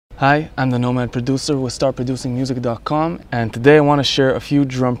Hi, I'm the Nomad producer with StartProducingMusic.com, and today I want to share a few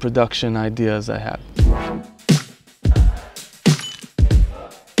drum production ideas I have.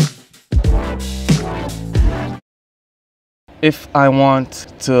 If I want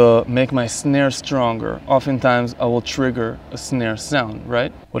to make my snare stronger, oftentimes I will trigger a snare sound,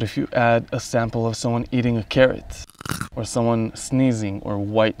 right? What if you add a sample of someone eating a carrot? Or someone sneezing, or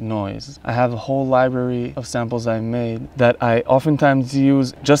white noise? I have a whole library of samples I made that I oftentimes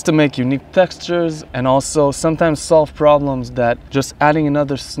use just to make unique textures and also sometimes solve problems that just adding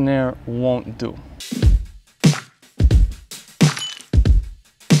another snare won't do.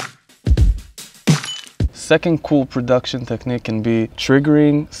 Second cool production technique can be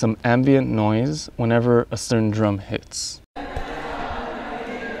triggering some ambient noise whenever a certain drum hits.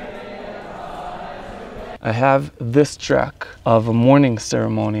 I have this track of a morning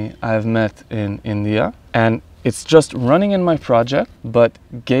ceremony I've met in India, and it's just running in my project, but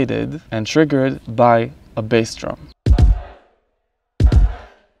gated and triggered by a bass drum.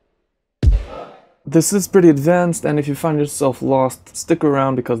 This is pretty advanced, and if you find yourself lost, stick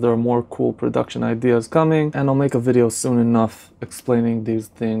around because there are more cool production ideas coming, and I'll make a video soon enough explaining these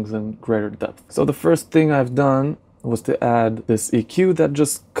things in greater depth. So the first thing I've done was to add this EQ that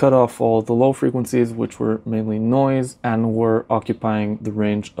just cut off all the low frequencies, which were mainly noise and were occupying the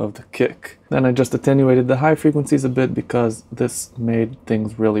range of the kick. Then I just attenuated the high frequencies a bit because this made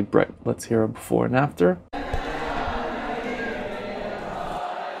things really bright. Let's hear a before and after.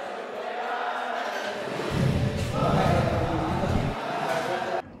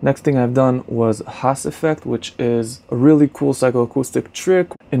 Next thing I've done was Haas effect, which is a really cool psychoacoustic trick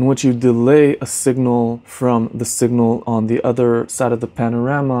in which you delay a signal from the signal on the other side of the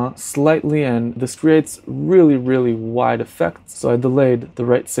panorama slightly, and this creates really wide effects. So I delayed the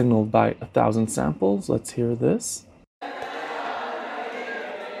right signal by 1,000 samples. Let's hear this.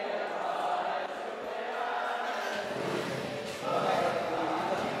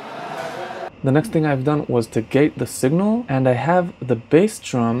 The next thing I've done was to gate the signal, and I have the bass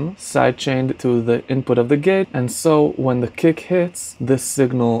drum sidechained to the input of the gate, and so when the kick hits, this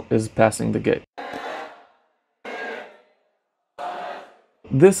signal is passing the gate.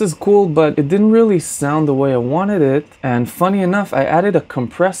 This is cool, but it didn't really sound the way I wanted it, and funny enough, I added a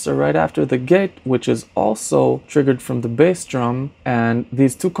compressor right after the gate, which is also triggered from the bass drum, and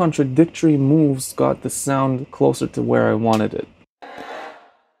these two contradictory moves got the sound closer to where I wanted it.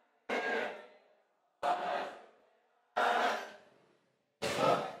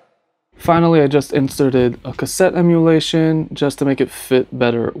 Finally, I just inserted a cassette emulation just to make it fit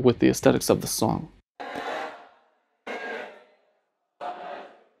better with the aesthetics of the song.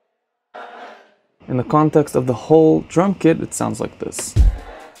 In the context of the whole drum kit, it sounds like this.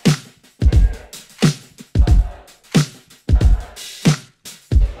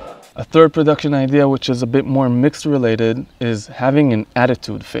 A third production idea, which is a bit more mix related, is having an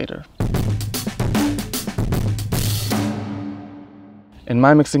attitude fader. In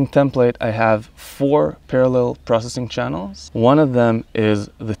my mixing template, I have 4 parallel processing channels. One of them is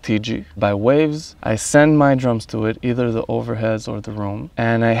the TG. By waves, I send my drums to it, either the overheads or the room,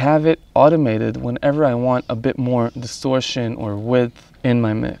 and I have it automated whenever I want a bit more distortion or width in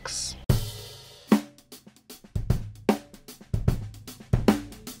my mix.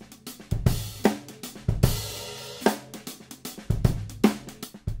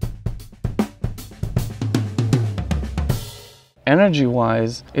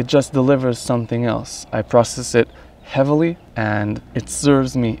 Energy-wise, it just delivers something else. I process it heavily, and it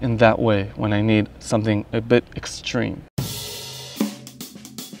serves me in that way when I need something a bit extreme.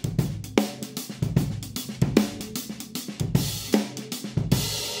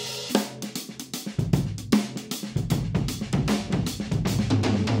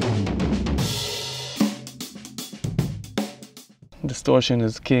 Distortion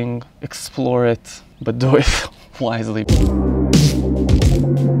is king. Explore it, but do it wisely.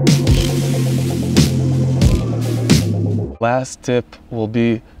 Last tip will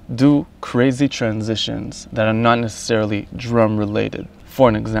be do crazy transitions that are not necessarily drum related. For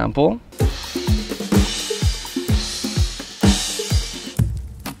an example,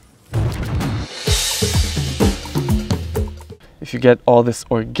 if you get all this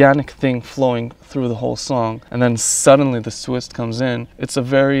organic thing flowing through the whole song, and then suddenly the twist comes in, it's a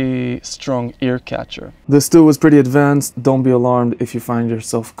very strong ear catcher. This too was pretty advanced. Don't be alarmed if you find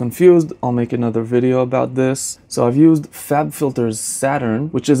yourself confused. I'll make another video about this. So I've used FabFilter's Saturn,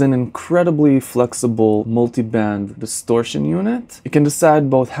 which is an incredibly flexible multi-band distortion unit. You can decide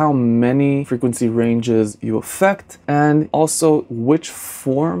both how many frequency ranges you affect and also which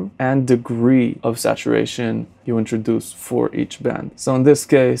form and degree of saturation you introduce for each band. So in this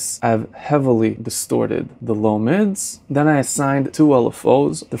case, I've heavily distorted the low mids. Then I assigned 2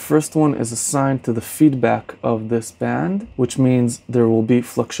 LFOs. The first one is assigned to the feedback of this band, which means there will be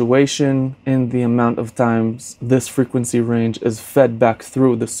fluctuation in the amount of times this frequency range is fed back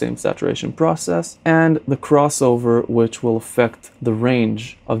through the same saturation process, and the crossover, which will affect the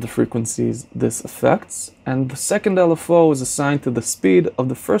range of the frequencies this affects. And the second LFO is assigned to the speed of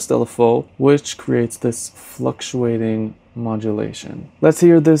the first LFO, which creates this fluctuating modulation. Let's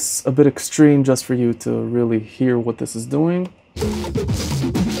hear this a bit extreme just for you to really hear what this is doing.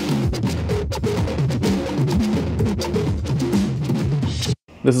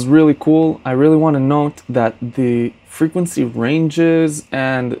 This is really cool. I really want to note that the frequency ranges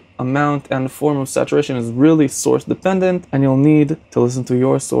and amount and form of saturation is really source dependent, and you'll need to listen to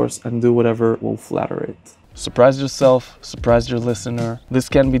your source and do whatever will flatter it. Surprise yourself, surprise your listener. This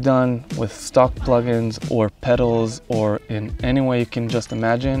can be done with stock plugins or pedals or in any way you can just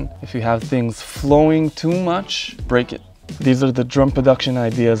imagine. If you have things flowing too much, break it. These are the drum production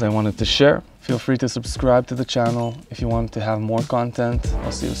ideas I wanted to share. Feel free to subscribe to the channel if you want to have more content.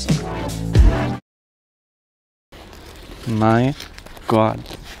 I'll see you soon. My God.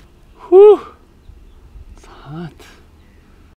 Whew. It's hot.